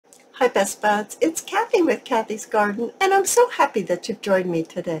Hi Best Buds, it's Cathy with Cathy's Garden, and I'm so happy that you've joined me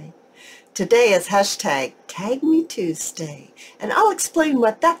today. Today is hashtag tagmetuesday, and I'll explain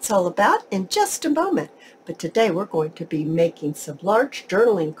what that's all about in just a moment. But today we're going to be making some large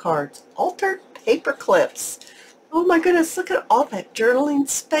journaling cards, altered paper clips. Oh my goodness, look at all that journaling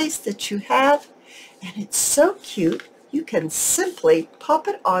space that you have, and it's so cute. You can simply pop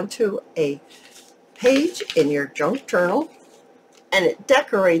it onto a page in your junk journal, and it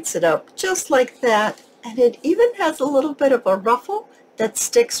decorates it up just like that, and it even has a little bit of a ruffle that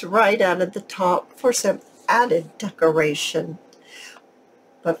sticks right out of the top for some added decoration.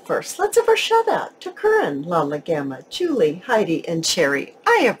 But first, let's have our shout out to Curran, Lala Gamma, Julie, Heidi, and Cherry.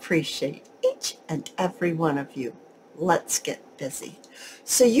 I appreciate each and every one of you. Let's get busy.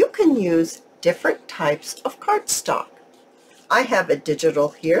 So you can use different types of cardstock. I have a digital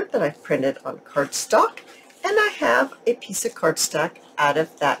here that I've printed on cardstock, and I have a piece of cardstock out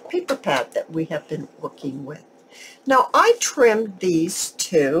of that paper pad that we have been working with. Now I trimmed these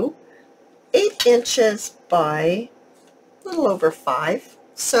to 8 inches by a little over 5.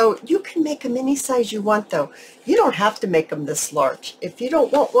 So you can make them any size you want though. You don't have to make them this large. If you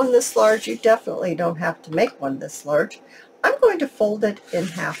don't want one this large, you definitely don't have to make one this large. I'm going to fold it in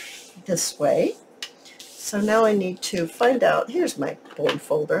half this way. So now I need to find out, here's my bone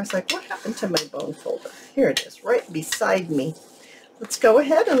folder. I was like, what happened to my bone folder? Here it is, right beside me. Let's go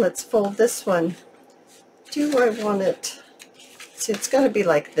ahead and let's fold this one. Do I want it? See, it's going to be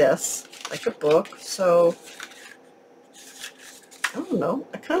like this, like a book. So, I don't know,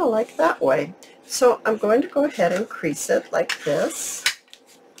 I kind of like that way. So I'm going to go ahead and crease it like this.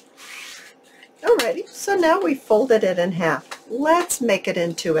 Alrighty, so now we folded it in half. Let's make it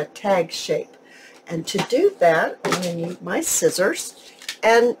into a tag shape. And to do that, I'm going to need my scissors,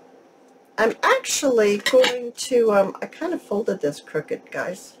 and I'm actually going to, I kind of folded this crooked,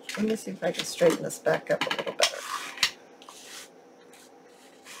 guys. Let me see if I can straighten this back up a little better.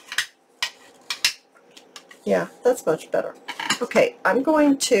 Yeah, that's much better. Okay, I'm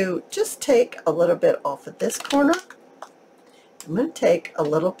going to just take a little bit off of this corner. I'm going to take a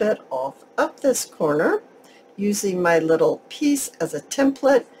little bit off of this corner, using my little piece as a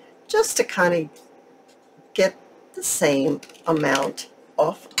template, just to kind of get the same amount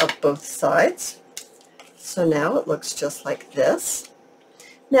off of both sides. So now it looks just like this.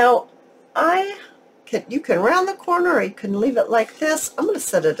 Now you can round the corner or you can leave it like this. I'm going to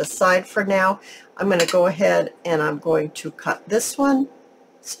set it aside for now. I'm going to go ahead and I'm going to cut this one.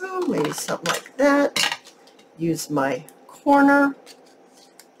 So maybe something like that. Use my corner,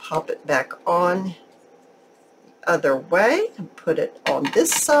 pop it back on the other way and put it on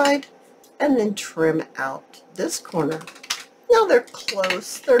this side, and then trim out this corner. Now they're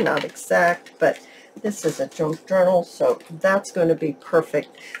close, they're not exact, but this is a junk journal, so that's going to be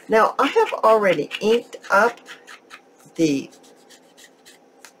perfect. Now I have already inked up the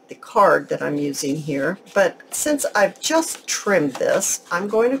card that I'm using here, but since I've just trimmed this, I'm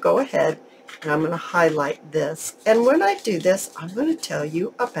going to go ahead and I'm going to highlight this. And when I do this, I'm going to tell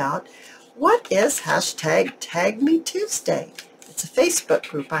you about what is hashtag tagmetuesday. It's a Facebook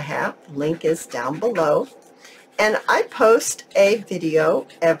group I have. Link is down below. And I post a video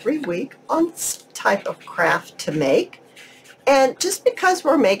every week on some type of craft to make. And just because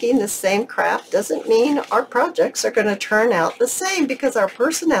we're making the same craft doesn't mean our projects are going to turn out the same, because our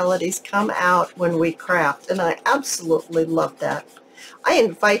personalities come out when we craft. And I absolutely love that. I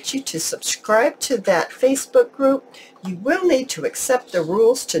invite you to subscribe to that Facebook group. You will need to accept the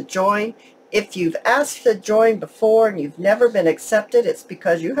rules to join. If you've asked to join before and you've never been accepted, it's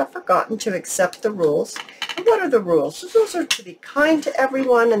because you have forgotten to accept the rules. And what are the rules? The rules are to be kind to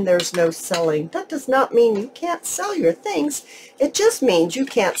everyone, and there's no selling. That does not mean you can't sell your things. It just means you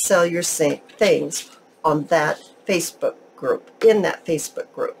can't sell your things on that Facebook group, in that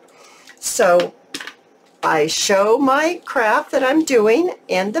Facebook group. So I show my craft that I'm doing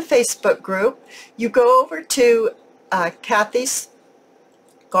in the Facebook group. You go over to Cathy's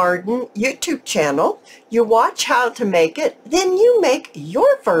Garden YouTube channel, you watch how to make it, then you make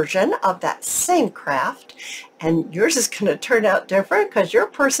your version of that same craft, and yours is going to turn out different because your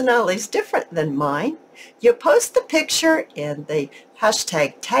personality is different than mine. You post the picture in the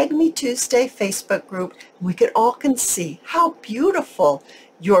hashtag tagmetuesday Facebook group, and we all can see how beautiful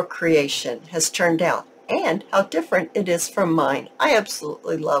your creation has turned out and how different it is from mine. I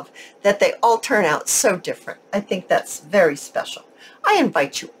absolutely love that they all turn out so different. I think that's very special. I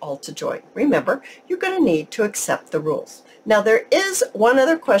invite you all to join. Remember, you're going to need to accept the rules. Now there is one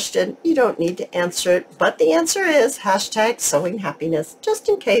other question. You don't need to answer it, but the answer is hashtag sewing happiness, just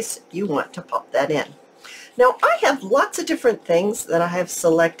in case you want to pop that in. Now I have lots of different things that I have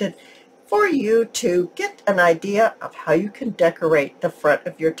selected for you to get an idea of how you can decorate the front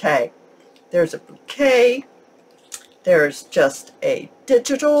of your tag. There's a bouquet, there's just a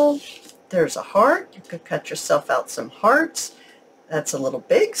digital, there's a heart. You could cut yourself out some hearts. That's a little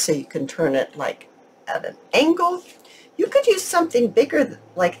big, so you can turn it like at an angle. You could use something bigger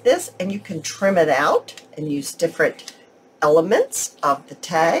like this, and you can trim it out and use different elements of the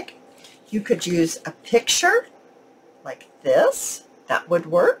tag. You could use a picture like this. That would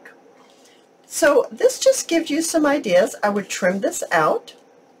work. So this just gives you some ideas. I would trim this out.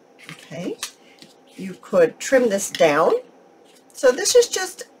 Okay. You could trim this down. So this is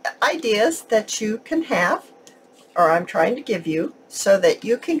just ideas that you can have, or I'm trying to give you, so that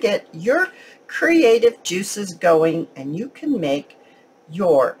you can get your creative juices going and you can make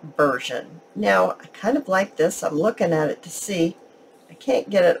your version. Now, I kind of like this. I'm looking at it to see. I can't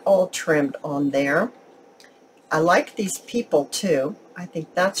get it all trimmed on there. I like these people too. I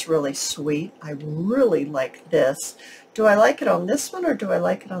think that's really sweet. I really like this. Do I like it on this one or do I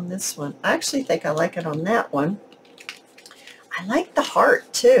like it on this one? I actually think I like it on that one. I like the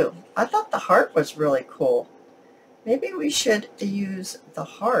heart too. I thought the heart was really cool. Maybe we should use the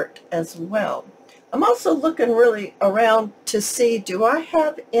heart as well. I'm also looking really around to see, do I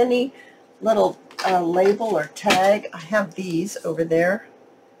have any little label or tag? I have these over there.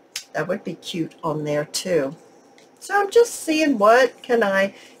 That would be cute on there too. So I'm just seeing what can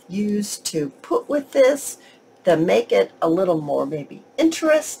I use to put with this to make it a little more maybe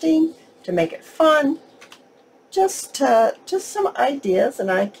interesting, to make it fun. Just some ideas,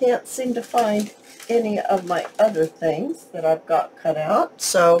 and I can't seem to find any of my other things that I've got cut out.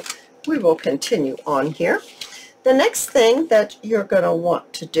 So we will continue on here. The next thing that you're going to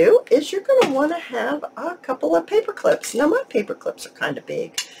want to do is you're going to want to have a couple of paper clips. Now my paper clips are kind of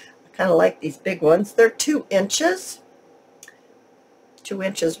big. I kind of like these big ones. They're 2 inches. 2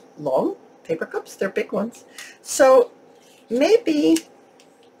 inches long paper clips. They're big ones. So maybe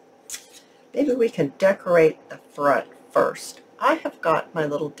we can decorate the front first. I have got my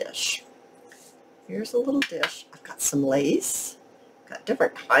little dish. Here's a little dish. I've got some lace. I've got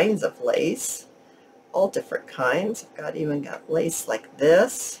different kinds of lace. All different kinds. I've even got lace like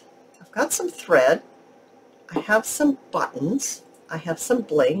this. I've got some thread. I have some buttons. I have some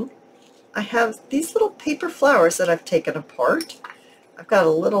bling. I have these little paper flowers that I've taken apart. I've got a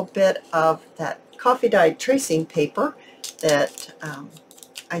little bit of that coffee dyed tracing paper that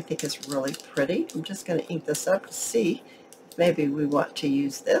I think is really pretty. I'm just going to ink this up to see if maybe we want to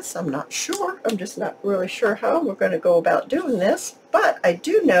use this. I'm not sure. I'm just not really sure how we're going to go about doing this. But I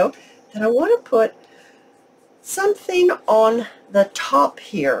do know that I want to put something on the top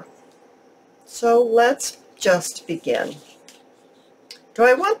here. So let's just begin. Do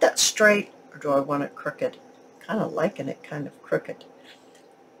I want that straight or do I want it crooked? Kind of liking it kind of crooked.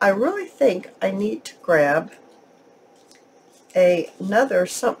 I really think I need to grab another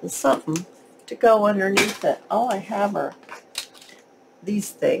something to go underneath it. All I have are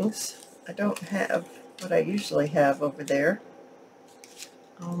these things. I don't have what I usually have over there.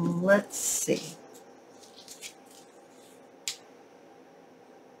 Let's see.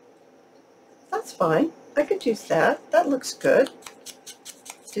 That's fine. I could use that. That looks good.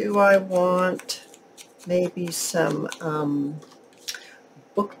 Do I want maybe some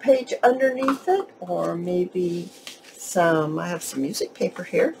book page underneath it, or maybe some, I have some music paper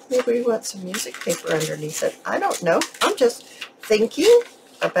here. Maybe we want some music paper underneath it. I don't know. I'm just thinking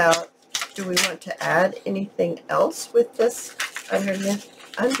about, do we want to add anything else with this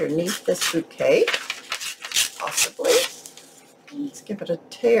underneath this bouquet? Possibly. Let's give it a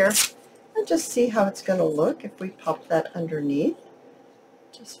tear and just see how it's going to look if we pop that underneath.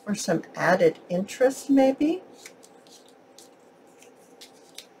 Just for some added interest maybe.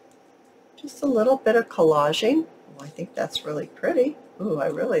 Just a little bit of collaging. Oh, I think that's really pretty. Ooh, I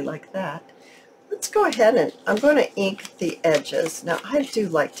really like that. Let's go ahead and I'm going to ink the edges. Now, I do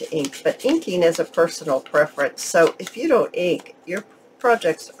like to ink, but inking is a personal preference. So if you don't ink, your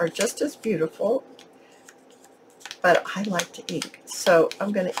projects are just as beautiful, but I like to ink. So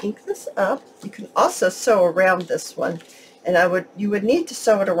I'm going to ink this up. You can also sew around this one, and you would need to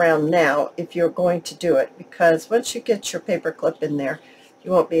sew it around now if you're going to do it, because once you get your paper clip in there, you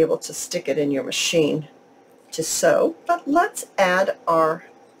won't be able to stick it in your machine to sew. But let's add our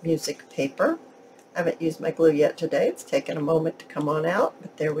music paper. I haven't used my glue yet today. It's taken a moment to come on out,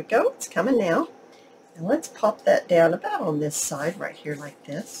 but there we go. It's coming now. And let's pop that down about on this side right here like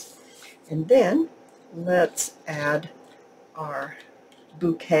this. And then let's add our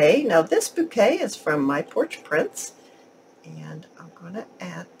bouquet. Now this bouquet is from My Porch Prints, and I'm going to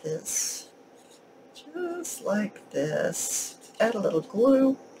add this just like this. Add a little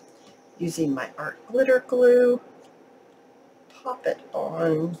glue using my art glitter glue. Pop it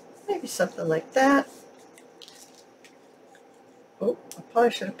on, maybe something like that. Oh, I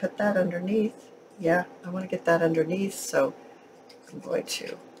probably should have put that underneath. Yeah, I want to get that underneath, so I'm going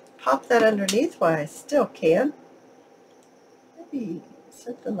to pop that underneath while I still can. Maybe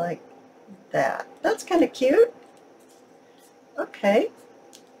something like that. That's kind of cute. Okay.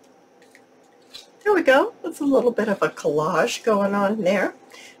 There we go. That's a little bit of a collage going on there.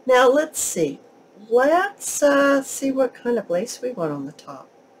 Now let's see. Let's see what kind of lace we want on the top.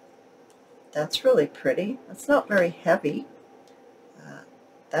 That's really pretty. That's not very heavy.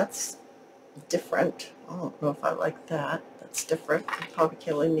 That's different. I don't know if I like that. That's different. It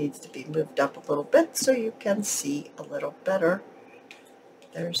probably needs to be moved up a little bit so you can see a little better.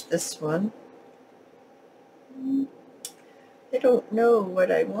 There's this one. I don't know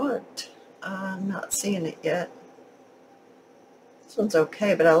what I want. I'm not seeing it yet. This one's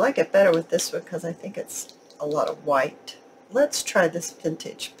okay, but I like it better with this one because I think it's a lot of white. Let's try this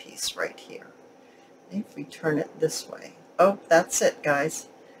vintage piece right here. If we turn it this way. Oh, that's it, guys.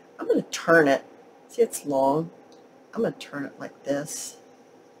 I'm going to turn it. See, it's long. I'm going to turn it like this.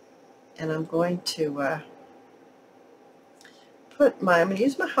 And I'm going to I'm going to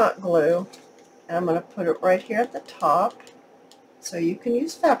use my hot glue, and I'm going to put it right here at the top. So you can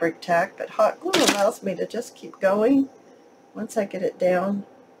use fabric tack, but hot glue allows me to just keep going. Once I get it down,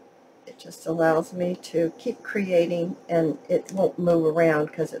 it just allows me to keep creating, and it won't move around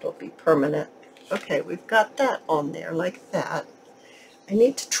because it'll be permanent. Okay, we've got that on there like that. I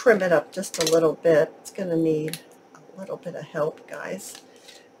need to trim it up just a little bit. It's going to need a little bit of help, guys.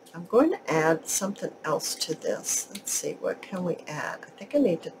 I'm going to add something else to this. Let's see, what can we add? I think I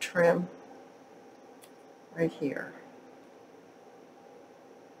need to trim right here.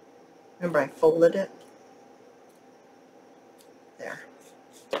 Remember, I folded it? There.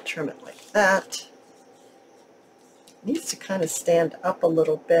 Trim it like that. It needs to kind of stand up a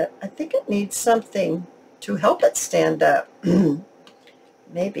little bit. I think it needs something to help it stand up.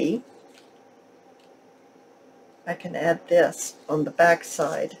 Maybe I can add this on the back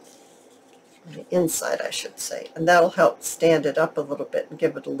side, on the inside I should say, and that'll help stand it up a little bit and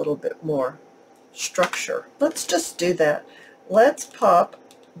give it a little bit more structure. Let's just do that. Let's pop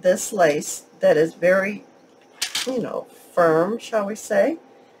this lace that is very, firm, shall we say,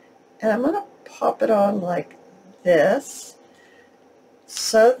 and I'm going to pop it on like this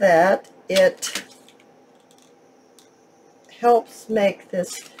so that it helps make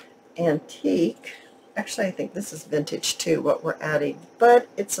this antique. Actually, I think this is vintage too, what we're adding, but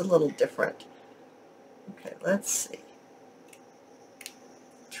it's a little different. Okay, let's see.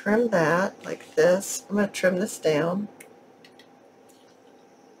 Trim that like this. I'm going to trim this down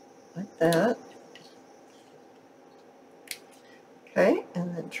like that. Okay,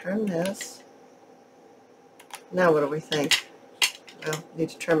 and then trim this. Now what do we think? Well, need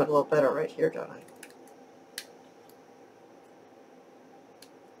to trim it a little better right here, don't I?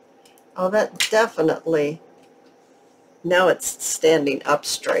 Oh, that definitely, now it's standing up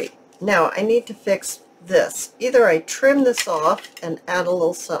straight. Now I need to fix this. Either I trim this off and add a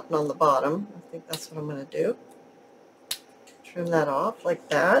little something on the bottom. I think that's what I'm going to do. Trim that off like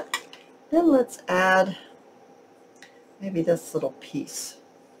that. Then let's add maybe this little piece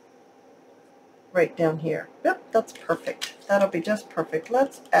right down here. Yep, that's perfect. That'll be just perfect.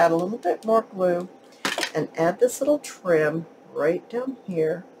 Let's add a little bit more glue and add this little trim right down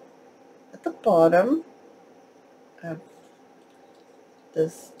here at the bottom of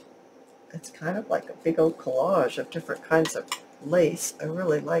this. It's kind of like a big old collage of different kinds of lace. I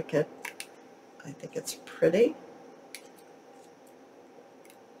really like it. I think it's pretty.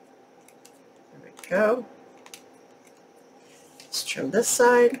 There we go. Let's trim this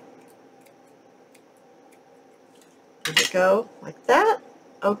side. There we go, like that.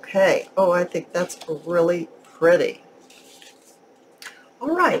 Okay. Oh, I think that's really pretty.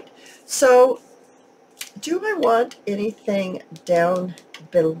 All right. So, do I want anything down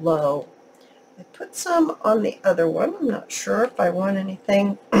below? I put some on the other one. I'm not sure if I want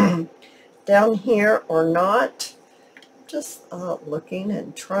anything down here or not. Just looking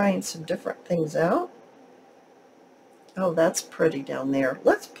and trying some different things out. Oh, that's pretty down there.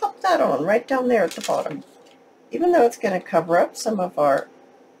 Let's pop that on right down there at the bottom. Even though it's going to cover up some of our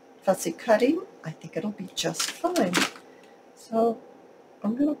fussy cutting, I think it'll be just fine. So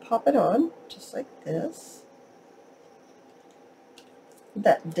I'm going to pop it on just like this.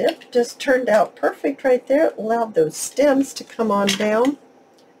 That dip just turned out perfect right there. It allowed those stems to come on down.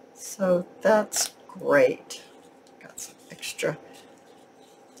 So that's great. Got some extra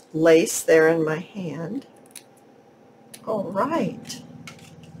lace there in my hand. All right.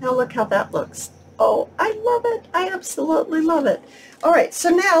 Now look how that looks. Oh, I love it. I absolutely love it. All right, so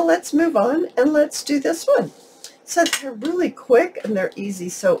now let's move on and let's do this one. So they're really quick and they're easy,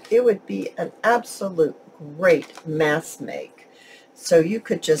 so it would be an absolute great mass make. So you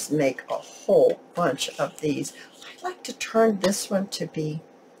could just make a whole bunch of these. I'd like to turn this one to be,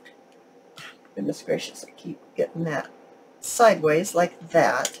 goodness gracious, I keep getting that sideways like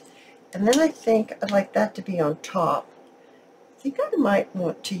that. And then I think I'd like that to be on top. I think I might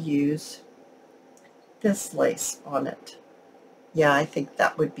want to use this lace on it. Yeah, I think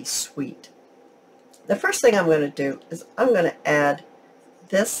that would be sweet. The first thing I'm going to do is I'm going to add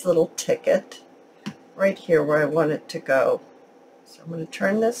this little ticket right here where I want it to go. So I'm going to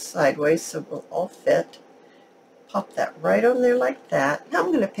turn this sideways so it will all fit. Pop that right on there like that. Now I'm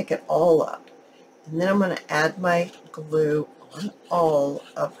going to pick it all up. And then I'm going to add my glue on all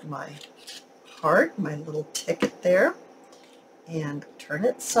of my heart, my little ticket there. And turn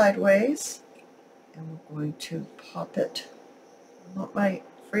it sideways. And we're going to pop it. I want my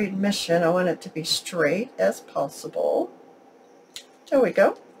free admission. I want it to be straight as possible. There we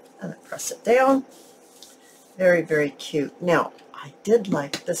go. And then press it down. Very, very cute. Now, I did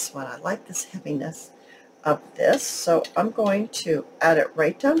like this one. I like this heaviness of this. So I'm going to add it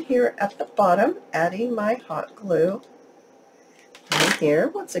right down here at the bottom, adding my hot glue right here.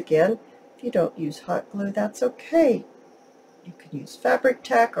 Once again, if you don't use hot glue, that's okay. You can use fabric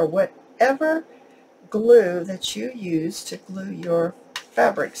tack or whatever glue that you use to glue your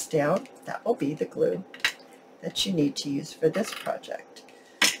fabrics down. That will be the glue that you need to use for this project.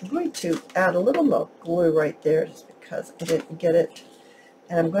 I'm going to add a little more glue right there just because I didn't get it.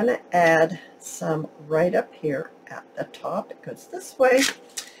 And I'm going to add some right up here at the top. It goes this way.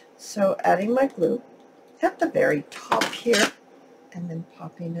 So adding my glue at the very top here and then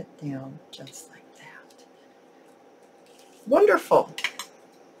popping it down just like that. Wonderful.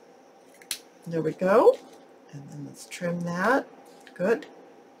 There we go. And then let's trim that. Good.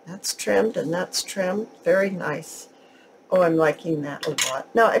 That's trimmed and that's trimmed. Very nice. Oh, I'm liking that a lot.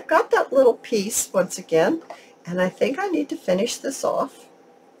 Now I've got that little piece once again, and I think I need to finish this off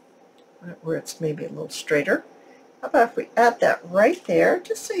where it's maybe a little straighter. How about if we add that right there,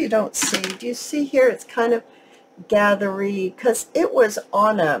 just so you don't see. Do you see here? It's kind of gathery because it was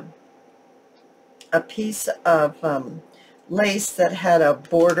on a piece of lace that had a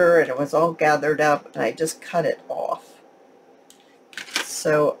border and it was all gathered up, and I just cut it off.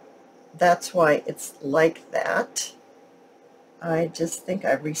 So that's why it's like that. I just think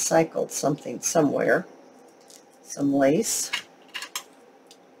I recycled something somewhere, some lace.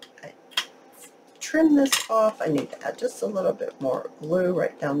 I trim this off. I need to add just a little bit more glue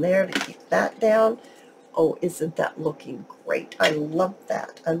right down there to keep that down. Oh, isn't that looking great? I love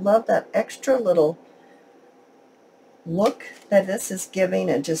that. I love that extra little look that this is giving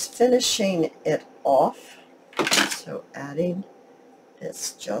and just finishing it off. So adding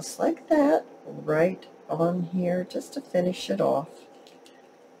this just like that right on here just to finish it off.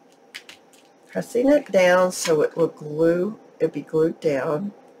 Pressing it down so it will glue, it'll be glued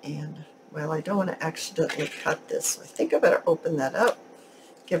down. And well, I don't want to accidentally cut this, so I think I better open that up,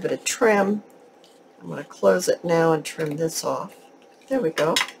 give it a trim. I'm going to close it now and trim this off. There we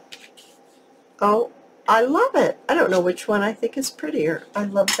go. Oh, I love it. I don't know which one I think is prettier. I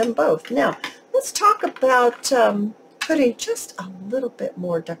love them both. Now, let's talk about putting just a little bit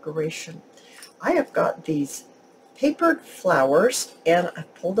more decoration. I have got these papered flowers, and I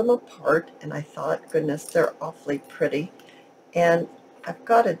pulled them apart, and I thought, goodness, they're awfully pretty. And I've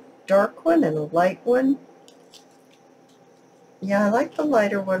got a dark one and a light one. Yeah, I like the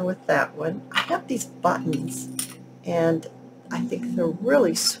lighter one with that one. I have these buttons, and I think they're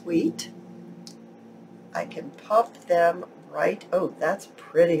really sweet. I can pop them right. Oh, that's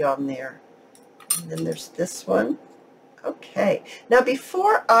pretty on there. And then there's this one. Okay. Now,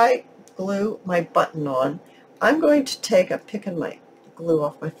 before I glue my button on, I'm going to take, I'm picking my glue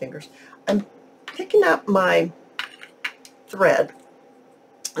off my fingers. I'm picking up my thread,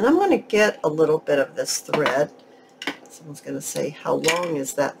 and I'm going to get a little bit of this thread. Someone's going to say, how long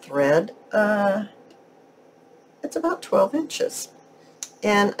is that thread? It's about 12 inches.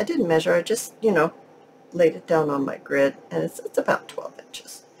 And I didn't measure, I just, laid it down on my grid, and it's about 12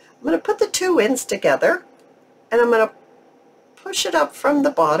 inches. I'm going to put the two ends together, and I'm going to push it up from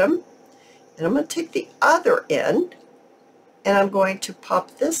the bottom, and I'm going to take the other end, and I'm going to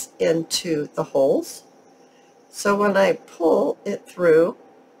pop this into the holes. So when I pull it through,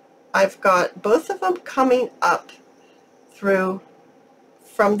 I've got both of them coming up through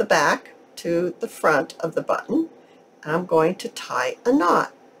from the back to the front of the button, and I'm going to tie a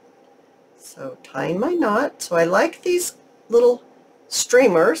knot. So tying my knot. So I like these little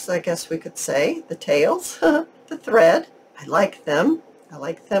streamers, I guess we could say, the tails, the thread. I like them. I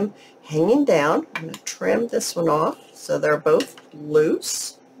like them hanging down. I'm going to trim this one off so they're both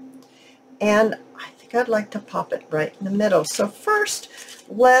loose. And I think I'd like to pop it right in the middle. So first,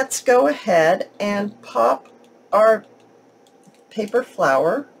 let's go ahead and pop our paper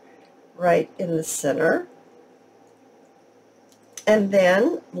flower right in the center. And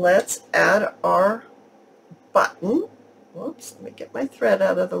then let's add our button. Whoops, let me get my thread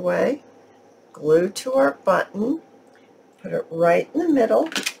out of the way. Glue to our button. Put it right in the middle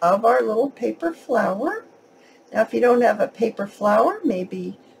of our little paper flower. Now, if you don't have a paper flower,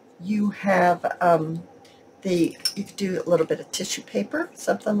 maybe you have you could do a little bit of tissue paper,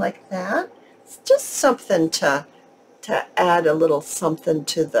 something like that. It's just something to add a little something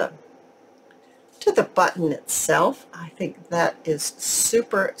to the button itself. I think that is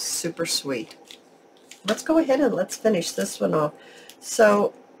super, super sweet. Let's go ahead and let's finish this one off.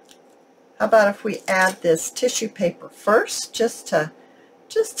 So how about if we add this tissue paper first, just to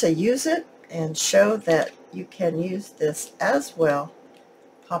use it and show that you can use this as well.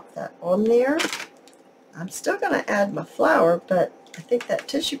 Pop that on there. I'm still going to add my flower, but I think that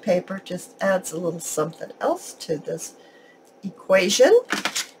tissue paper just adds a little something else to this equation.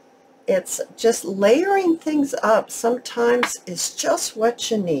 It's just layering things up sometimes is just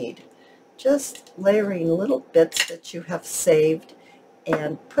what you need. Just layering little bits that you have saved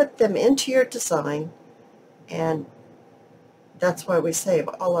and put them into your design, and that's why we save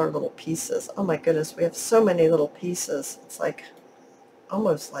all our little pieces. Oh my goodness, we have so many little pieces. It's like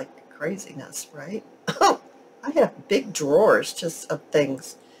almost like craziness, right? I have big drawers just of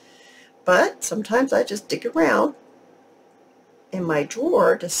things, but sometimes I just dig around in my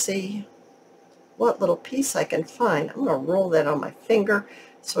drawer to see what little piece I can find. I'm going to roll that on my finger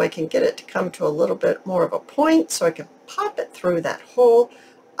so I can get it to come to a little bit more of a point so I can pop it through that hole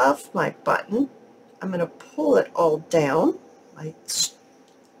of my button. I'm going to pull it all down, my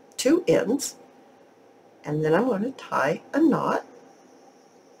two ends, and then I'm going to tie a knot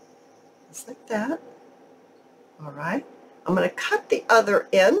just like that. All right, I'm going to cut the other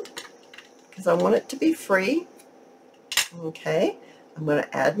end because I want it to be free. Okay, I'm going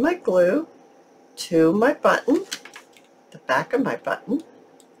to add my glue to my button, the back of my button,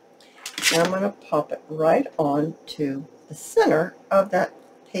 and I'm going to pop it right on to the center of that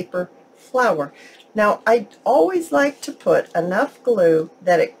paper flower. Now, I always like to put enough glue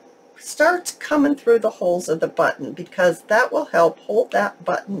that it starts coming through the holes of the button, because that will help hold that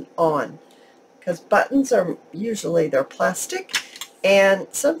button on. Because buttons are usually, they're plastic, and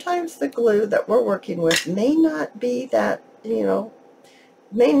sometimes the glue that we're working with may not be that,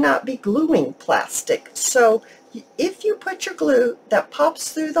 may not be gluing plastic. So if you put your glue that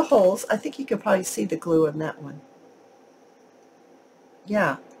pops through the holes, I think you can probably see the glue in that one.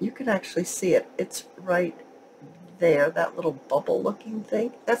 Yeah, you can actually see it. It's right there, that little bubble looking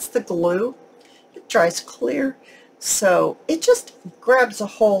thing. That's the glue. It dries clear, so it just grabs a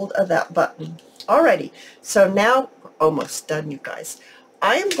hold of that button. Alrighty, so now we're almost done, you guys.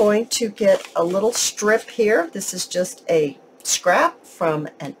 I am going to get a little strip here. This is just a scrap from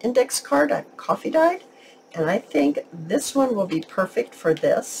an index card I've coffee dyed, and I think this one will be perfect for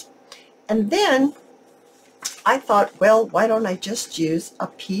this. And then I thought, well, why don't I just use a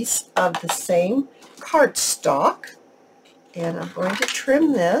piece of the same cardstock, and I'm going to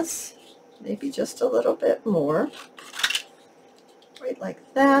trim this maybe just a little bit more, right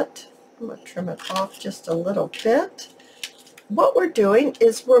like that. I'm going to trim it off just a little bit. What we're doing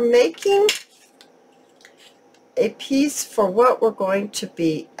is we're making a piece for what we're going to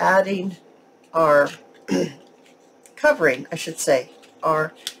be adding our covering, I should say,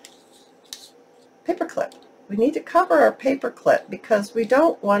 our paper clip. We need to cover our paper clip because we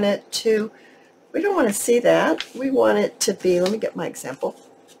don't want it to, we don't want to see that. We want it to be, let me get my example,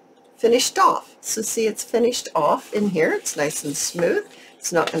 finished off. So see, it's finished off in here. It's nice and smooth.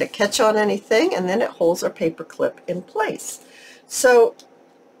 It's not going to catch on anything, and then it holds our paper clip in place. So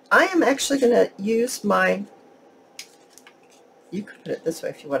I am actually going to use my, you can put it this way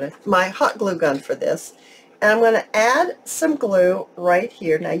if you want to, my hot glue gun for this. And I'm going to add some glue right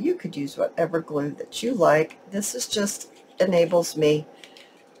here. Now you could use whatever glue that you like. This is just enables me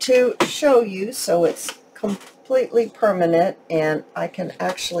to show you so it's completely permanent, and I can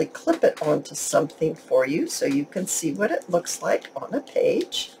actually clip it onto something for you so you can see what it looks like on a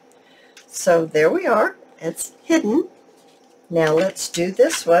page. So there we are. It's hidden. Now let's do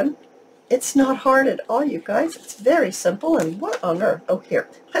this one. It's not hard at all, you guys. It's very simple. And what on earth? Oh, here.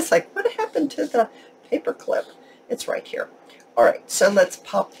 I was like, what happened to the paper clip? It's right here. All right, so let's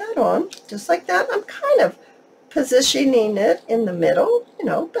pop that on just like that. I'm kind of positioning it in the middle, you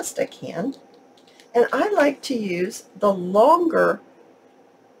know, best I can. And I like to use the longer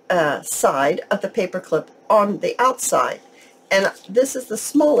side of the paper clip on the outside. And this is the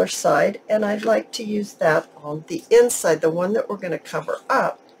smaller side, and I'd like to use that on the inside, the one that we're going to cover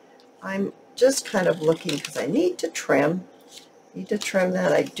up. I'm just kind of looking because I need to trim.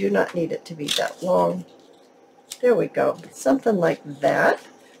 That. I do not need it to be that long. There we go. Something like that.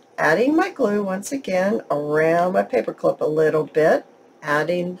 Adding my glue once again around my paper clip a little bit.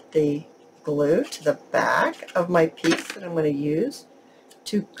 Adding the glue to the back of my piece that I'm going to use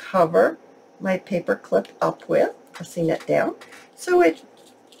to cover my paper clip up with, pressing it down so it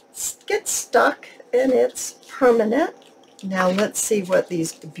gets stuck and it's permanent. Now let's see what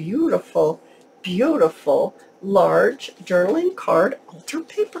these beautiful, beautiful large journaling card altar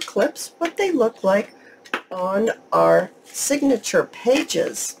paper clips, what they look like on our signature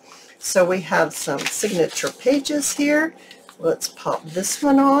pages. So we have some signature pages here. Let's pop this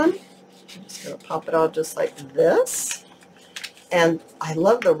one on. I'm just going to pop it on just like this. And I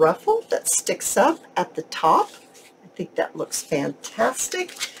love the ruffle that sticks up at the top. I think that looks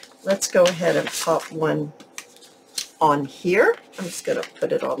fantastic. Let's go ahead and pop one on here. I'm just going to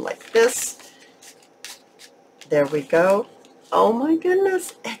put it on like this. There we go. Oh my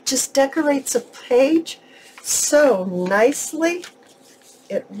goodness, it just decorates a page so nicely.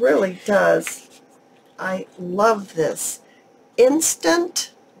 It really does. I love this.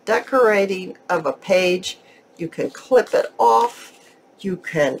 Instant decorating of a page. You can clip it off. You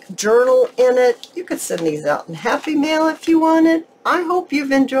can journal in it. You could send these out in Happy Mail if you wanted. I hope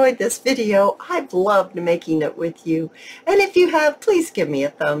you've enjoyed this video. I've loved making it with you. And if you have, please give me a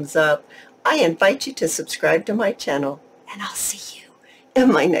thumbs up. I invite you to subscribe to my channel. And I'll see you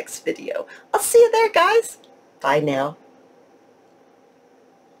in my next video. I'll see you there, guys. Bye now.